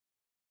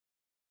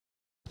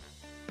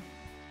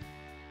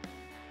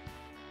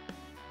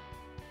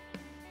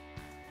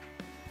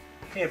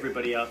Hey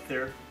everybody out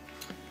there.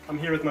 I'm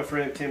here with my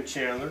friend Tim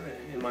Chandler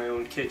in my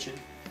own kitchen,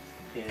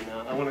 and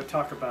I want to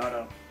talk about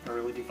a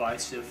really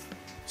divisive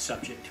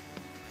subject.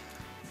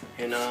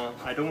 And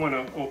I don't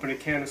want to open a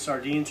can of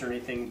sardines or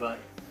anything, but,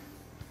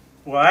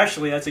 well,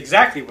 actually that's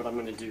exactly what I'm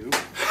going to do.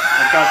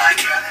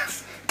 I've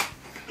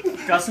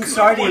got some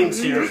sardines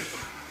here,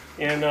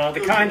 and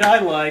the kind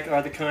I like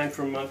are the kind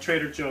from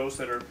Trader Joe's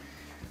that are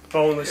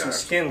boneless and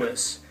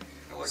skinless.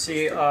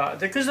 See,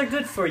 because they're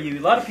good for you. A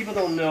lot of people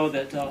don't know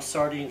that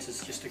sardines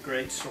is just a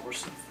great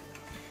source of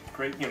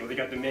great, they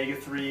got the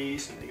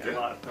omega-3s, and they got a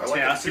lot of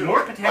potassium.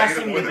 More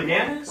potassium than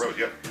bananas,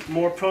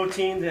 more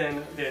protein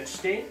than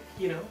steak,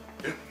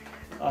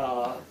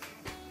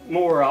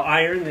 more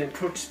iron than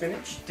cooked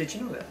spinach. Did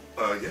you know that?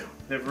 Yeah.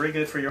 They're very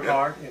good for your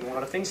heart and a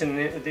lot of things, and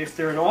if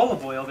they're in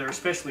olive oil, they're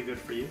especially good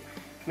for you.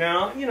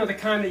 Now, the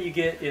kind that you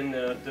get in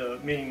the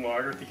mini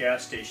mart or at the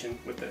gas station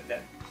with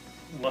that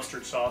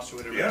mustard sauce or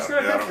whatever. It's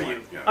not good for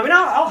you. I mean,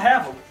 I'll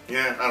have them.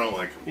 Yeah, I don't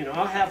like them.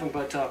 I'll have them,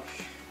 but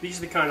these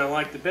are the kind I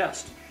like the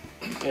best.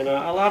 And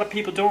a lot of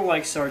people don't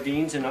like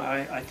sardines, and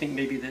I think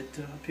maybe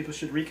that people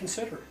should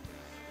reconsider.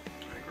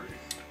 I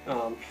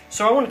agree.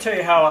 So I want to tell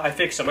you how I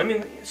fix them. I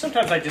mean,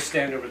 sometimes I just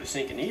stand over the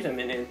sink and eat them,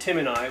 and Tim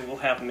and I will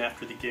have them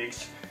after the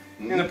gigs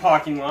in the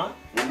parking lot,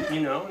 not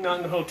in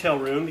the hotel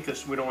room,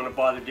 because we don't want to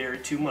bother Derry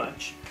too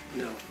much.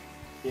 No,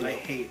 I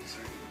hate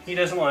sardines. He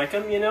doesn't like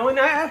them, and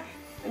I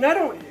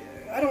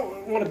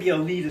don't want to be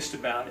elitist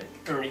about it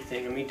or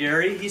anything. I mean,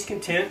 Derry, he's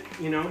content.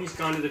 He's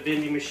gone to the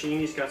vending machine.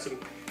 He's got some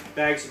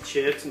bags of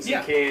chips and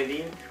some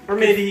candy. Or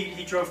maybe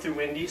he drove through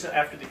Wendy's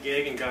after the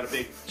gig and got a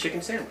big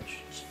chicken sandwich.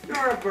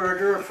 Or a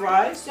burger or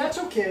fries. That's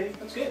okay.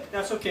 That's good.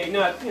 That's okay.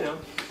 Not,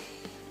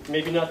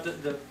 maybe not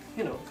the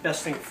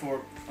best thing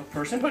for a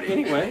person. But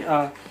anyway,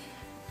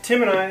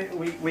 Tim and I,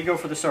 we go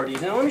for the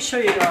sardines. Now let me show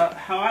you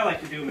how I like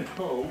to do them at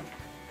home.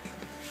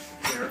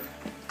 Here.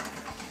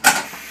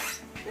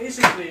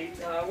 Basically,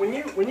 when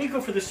you go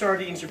for the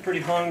sardines, you're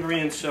pretty hungry,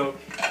 and so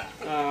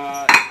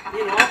I'll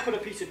put a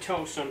piece of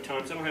toast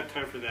sometimes. I don't have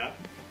time for that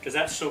because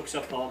that soaks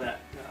up all that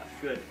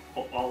good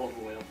olive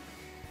oil.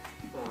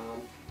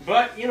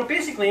 But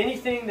basically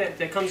anything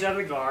that comes out of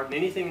the garden,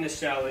 anything in the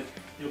salad,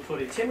 you'll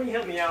put in. Tim, will you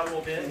help me out a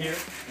little bit here?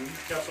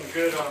 Got some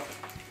good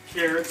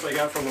carrots I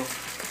got from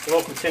a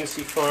local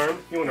Tennessee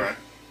farm. You want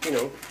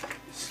to,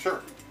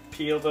 Sure.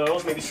 peel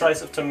those. Maybe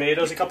slice of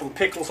tomatoes. A couple of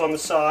pickles on the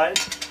side.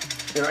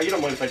 You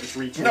don't mind if I just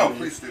reach in? No,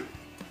 please do.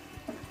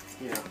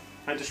 Yeah,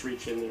 I just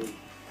reach in there.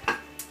 A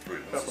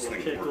couple of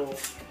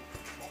pickles.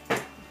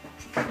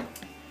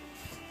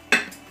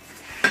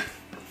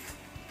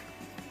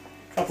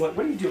 What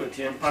are you doing,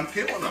 Tim? I'm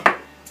peeling them.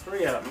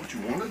 Hurry up. What you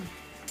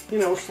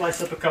wanted?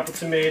 Slice up a couple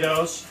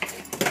tomatoes.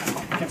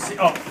 You can see.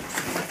 Oh,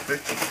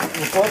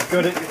 we're both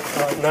good at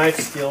knife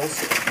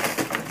skills.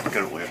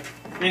 Get it away.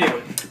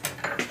 Anyway,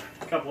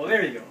 a couple.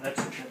 There you go. That's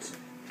it.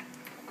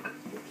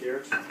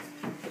 Carrots.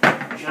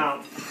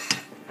 Now,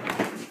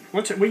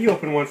 will you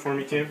open one for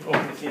me, Tim?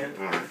 Open the can.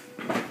 All right.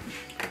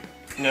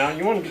 Now,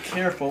 you want to be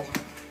careful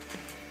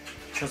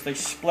because they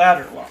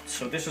splatter a lot.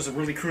 So this is a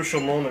really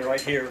crucial moment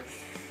right here.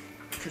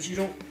 Because you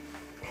don't...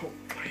 Oh,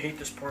 I hate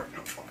this part.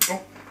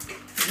 Oh,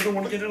 you don't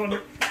want to get it on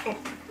there. Oh,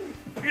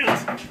 get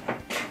it.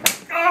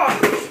 Ah,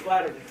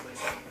 splattered it.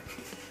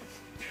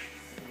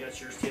 You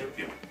got yours, Tim?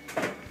 Yeah.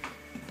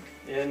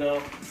 And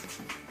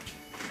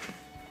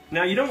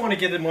now you don't want to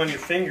get them on your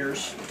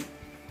fingers.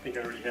 I think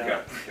I already have.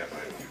 Yeah.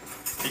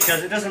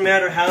 Because it doesn't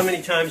matter how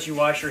many times you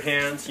wash your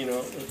hands,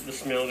 the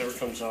smell never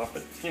comes off,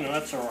 but,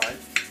 that's alright.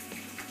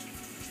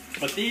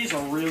 But these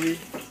are really,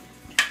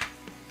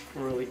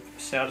 really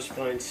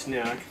satisfying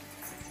snack.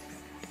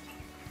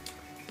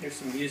 Here's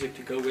some music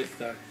to go with,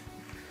 the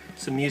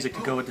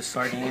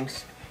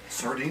sardines.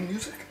 Sardine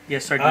music?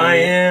 Yes, sardines. I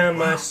am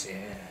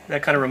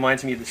That kind of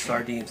reminds me of the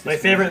sardines. My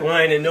favorite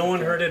line, and no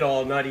one heard it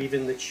all, not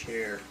even the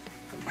chair.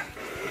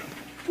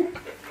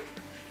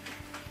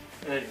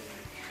 Anyway.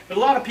 But a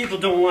lot of people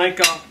don't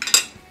like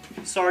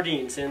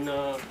sardines, and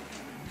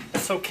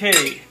it's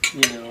okay,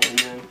 And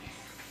then,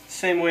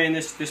 same way in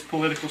this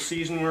political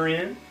season we're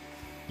in,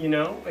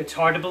 it's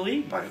hard to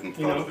believe. I hadn't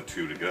thought of the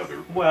two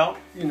together. Well,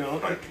 I get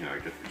what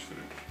you're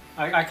saying.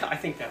 I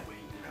think that way.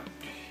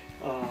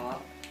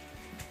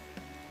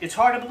 It's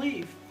hard to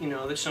believe,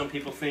 that some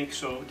people think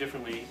so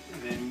differently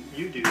than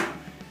you do.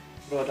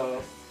 But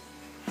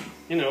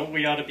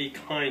we ought to be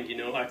kind.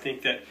 I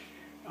think that.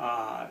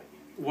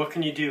 What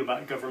can you do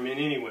about government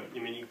anyway? I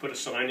mean, you can put a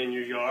sign in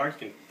your yard,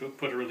 you can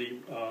put a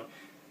really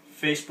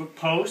Facebook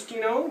post,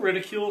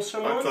 ridicule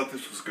someone. I thought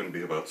this was going to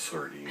be about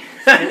sardines.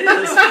 It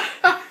is.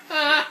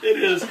 It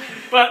is.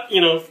 But,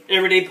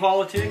 everyday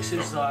politics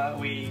is,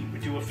 we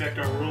do affect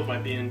our world by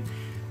being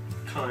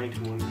kind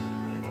to one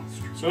another.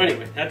 So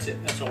anyway, that's it.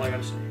 That's all I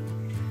got to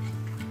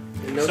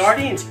say.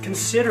 Sardines.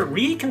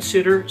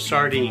 Reconsider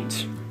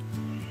sardines.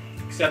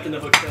 Except in the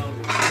hotel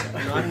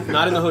rooms.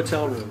 Not in the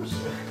hotel rooms.